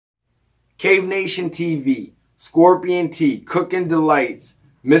Cave Nation TV, Scorpion T, Cooking Delights,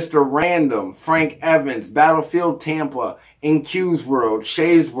 Mr. Random, Frank Evans, Battlefield Tampa, InQ's World,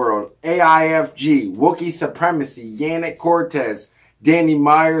 Shay's World, AIFG, Wookiee Supremacy, Yannick Cortez, Danny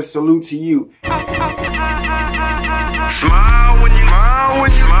Myers, salute to you. Smile when you look at me.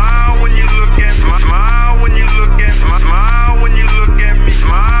 Smile when you look at me. Smile when you look at me.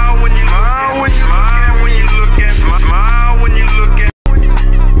 Smile when you look at me. Smile when you look at me. Smile when you look at me.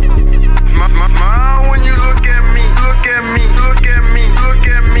 Smile when you look at me. Look at me. Look at me. Look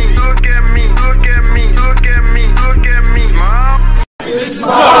at me. Look at me. Look at me. Look at me. Look at me. Smile.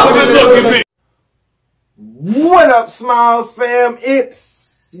 Smile and look at me. What up, Smiles fam?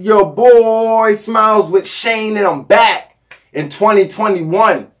 It's your boy Smiles with Shane, and I'm back in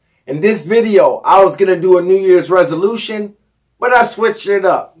 2021. In this video, I was gonna do a New Year's resolution, but I switched it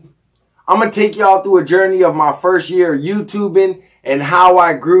up. I'm gonna take y'all through a journey of my first year YouTubing and how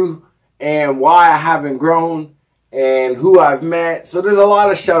I grew and why I haven't grown and who I've met. So there's a lot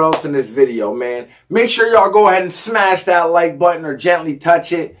of shoutouts in this video, man. Make sure y'all go ahead and smash that like button or gently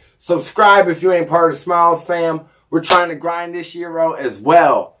touch it. Subscribe if you ain't part of Smiles fam. We're trying to grind this year out as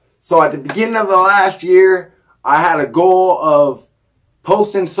well. So at the beginning of the last year, I had a goal of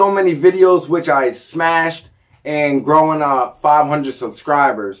posting so many videos, which I smashed, and growing 500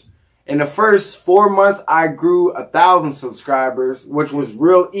 subscribers. In the first 4 months, I grew 1,000 subscribers, which was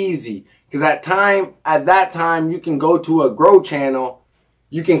real easy. Because at that time, you can go to a grow channel,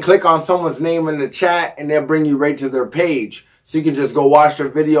 you can click on someone's name in the chat, and they'll bring you right to their page. So you can just go watch their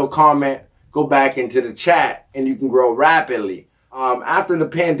video, comment, go back into the chat, and you can grow rapidly. After the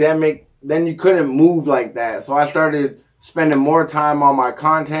pandemic, then you couldn't move like that. So I started spending more time on my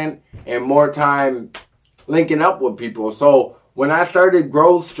content and more time linking up with people. So when I started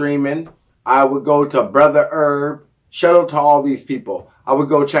growth streaming, I would go to Brother Herb. Shout out to all these people. I would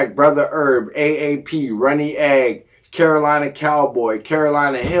go check Brother Herb, AAP, Runny Egg, Carolina Cowboy,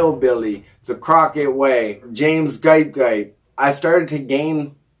 Carolina Hillbilly, The Crockett Way, James Gipe. I started to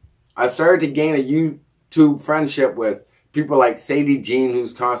gain a YouTube friendship with people like Sadie Jean,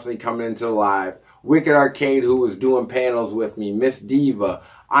 who's constantly coming into the live, Wicked Arcade, who was doing panels with me, Miss Diva,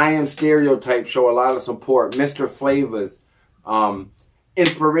 I Am Stereotype show a lot of support, Mr. Flavors,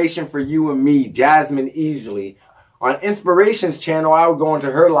 Inspiration for You and Me, Jasmine Easley. On Inspiration's channel, I would go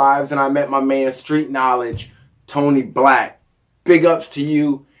into her lives, and I met my man Street Knowledge, Tony Black. Big ups to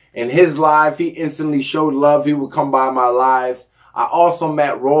you. In his live, he instantly showed love. He would come by my lives. I also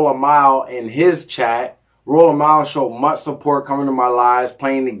met Roll a Mile in his chat. Roll a Mile showed much support coming to my lives,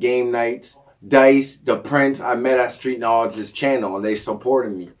 playing the game nights. Dice, The Prince, I met at Street Knowledge's channel, and they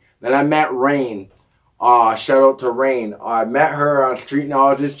supported me. Then I met Rain. Shout out to Rain. I met her on Street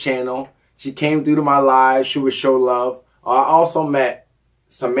Knowledge's channel. She came through to my live. She would show love. I also met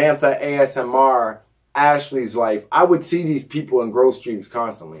Samantha ASMR, Ashley's life. I would see these people in growth streams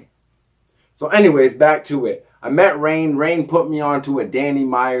constantly. So anyways, back to it. I met Rain. Rain put me onto a Danny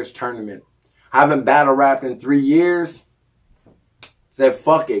Myers tournament. I haven't battle rapped in 3 years. Said,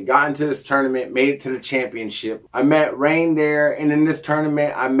 fuck it. Got into this tournament. Made it to the championship. I met Rain there. And in this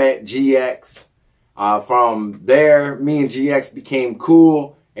tournament, I met GX. From there, me and GX became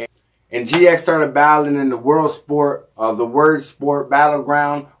cool. And GX started battling in the world sport, the word sport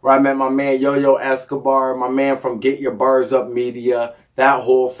battleground, where I met my man Yo-Yo Escobar, my man from Get Your Bars Up Media, that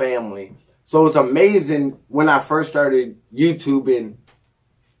whole family. So it's amazing. When I first started YouTubing,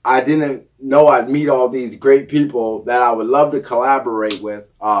 I didn't know I'd meet all these great people that I would love to collaborate with.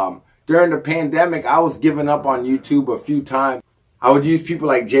 During the pandemic, I was giving up on YouTube a few times. I would use people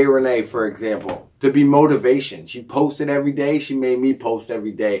like Jay Renee, for example, to be motivation. She posted every day. She made me post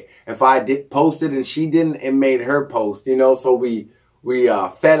every day. If I did post it and she didn't, it made her post, you know, so we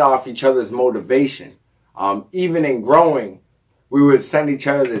fed off each other's motivation. Even in growing, we would send each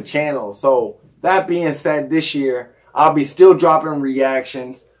other the channel. So that being said, this year, I'll be still dropping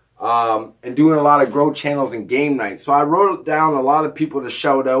reactions and doing a lot of growth channels and game nights. So I wrote down a lot of people to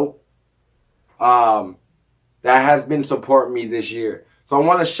shout out that has been supporting me this year. So I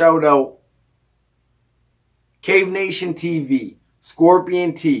want to shout out Cave Nation TV,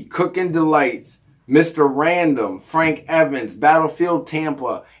 Scorpion T, Cooking Delights, Mr. Random, Frank Evans, Battlefield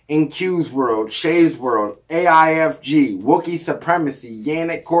Tampa, InQ's World, Shay's World, AIFG, Wookiee Supremacy,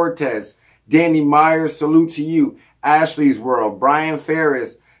 Yannick Cortez, Danny Myers, salute to you, Ashley's World, Brian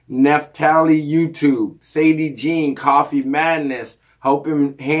Ferris, Neftali YouTube, Sadie Jean, Coffee Madness,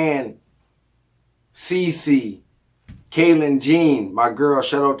 Helping Hand, CC, Kaylin Jean, my girl,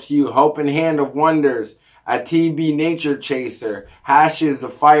 shout out to you, Helping Hand of Wonders, a TB Nature Chaser, Hashes the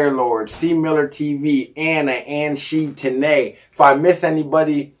Fire Lord, C Miller TV, Anna, and She Tanae. If I miss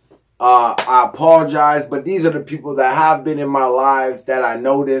anybody, I apologize, but these are the people that have been in my lives that I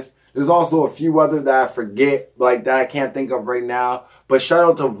noticed. There's also a few others that I forget, like that I can't think of right now. But shout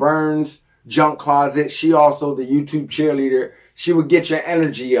out to Vern's Junk Closet. She also the YouTube cheerleader. She would get your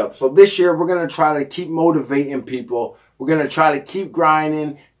energy up. So this year, we're going to try to keep motivating people. We're going to try to keep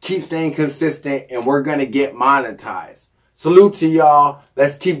grinding, keep staying consistent, and we're going to get monetized. Salute to y'all.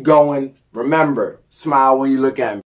 Let's keep going. Remember, smile when you look at me.